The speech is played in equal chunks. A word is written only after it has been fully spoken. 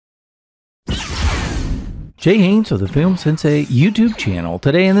Jay Haynes of the Film Sensei YouTube channel.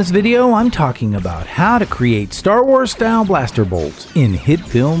 Today in this video, I'm talking about how to create Star Wars style blaster bolts in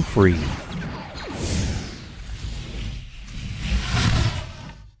HitFilm Free.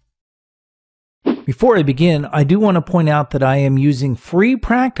 Before I begin, I do want to point out that I am using free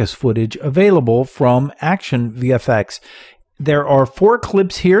practice footage available from Action VFX. There are 4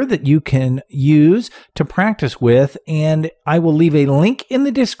 clips here that you can use to practice with, and I will leave a link in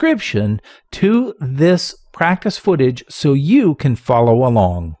the description to this practice footage so you can follow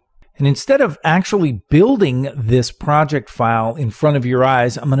along. And instead of actually building this project file in front of your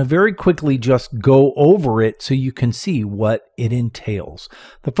eyes, I'm going to very quickly just go over it so you can see what it entails.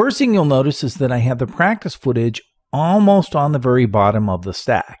 The first thing you'll notice is that I have the practice footage almost on the very bottom of the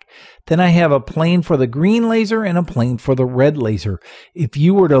stack. Then I have a plane for the green laser and a plane for the red laser. If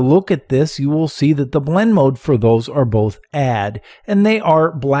you were to look at this, you will see that the blend mode for those are both add, and they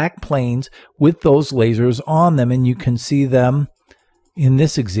are black planes with those lasers on them, and you can see them in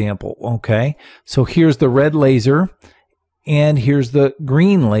this example. Okay, so here's the red laser and here's the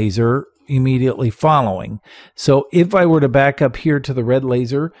green laser immediately following. So if I were to back up here to the red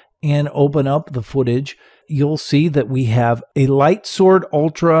laser and open up the footage, you'll see that we have a Light Sword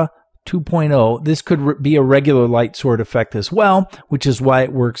Ultra 2.0. This could be a regular light sword effect as well, which is why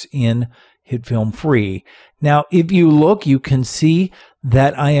it works in HitFilm Free. Now, if you look, you can see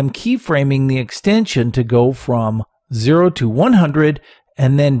that I am keyframing the extension to go from 0 to 100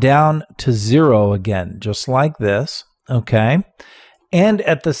 and then down to 0 again, just like this. Okay. And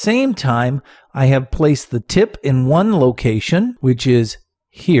at the same time, I have placed the tip in one location, which is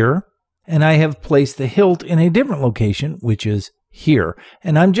here. And I have placed the hilt in a different location, which is here.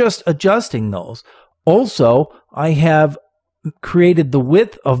 And I'm just adjusting those. Also, I have created the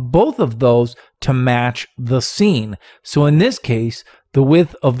width of both of those to match the scene. So in this case, the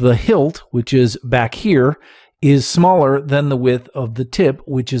width of the hilt, which is back here, is smaller than the width of the tip,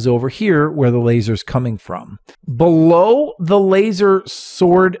 which is over here where the laser is coming from. Below the laser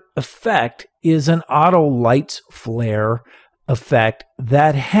sword effect is an auto lights flare effect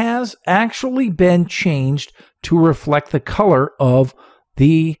that has actually been changed to reflect the color of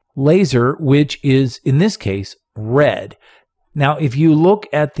the laser, which is in this case red. Now, if you look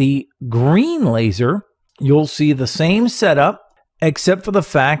at the green laser, you'll see the same setup except for the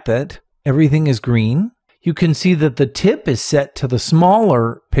fact that everything is green. You can see that the tip is set to the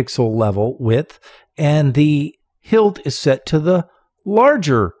smaller pixel level width and the hilt is set to the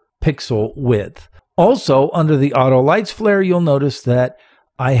larger pixel width. Also, under the auto lights flare, you'll notice that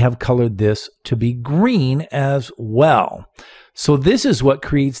I have colored this to be green as well. So this is what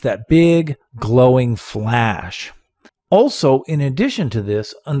creates that big glowing flash. Also, in addition to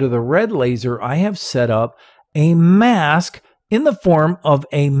this, under the red laser, I have set up a mask in the form of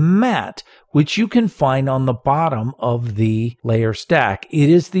a mat, which you can find on the bottom of the layer stack. It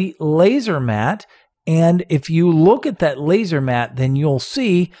is the laser mat, and if you look at that laser mat, then you'll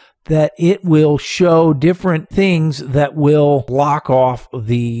see that it will show different things that will block off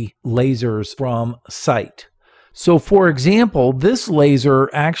the lasers from sight. So for example, this laser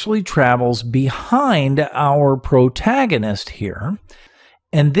actually travels behind our protagonist here,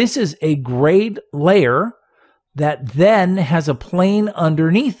 and this is a grayed layer that then has a plane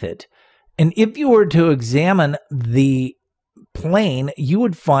underneath it. And if you were to examine the plane, you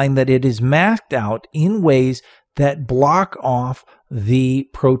would find that it is masked out in ways that block off the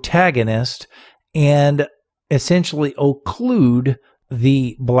protagonist and essentially occlude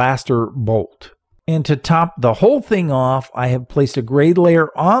the blaster bolt. And to top the whole thing off, I have placed a gray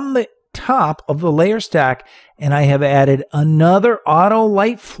layer on the top of the layer stack, and I have added another auto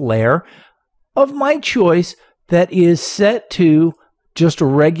light flare of my choice that is set to just a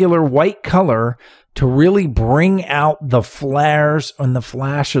regular white color to really bring out the flares and the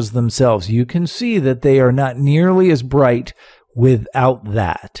flashes themselves. You can see that they are not nearly as bright without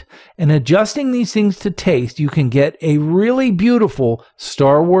that. And adjusting these things to taste, you can get a really beautiful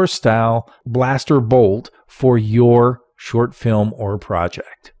Star Wars style blaster bolt for your short film or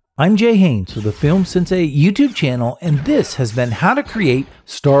project. I'm Jay Haynes with the Film Sensei YouTube channel, and this has been how to create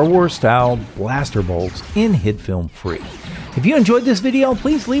Star Wars style blaster bolts in HitFilm Free. If you enjoyed this video,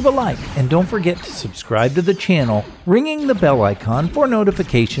 please leave a like, and don't forget to subscribe to the channel, ringing the bell icon for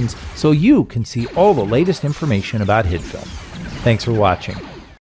notifications so you can see all the latest information about HitFilm. Thanks for watching.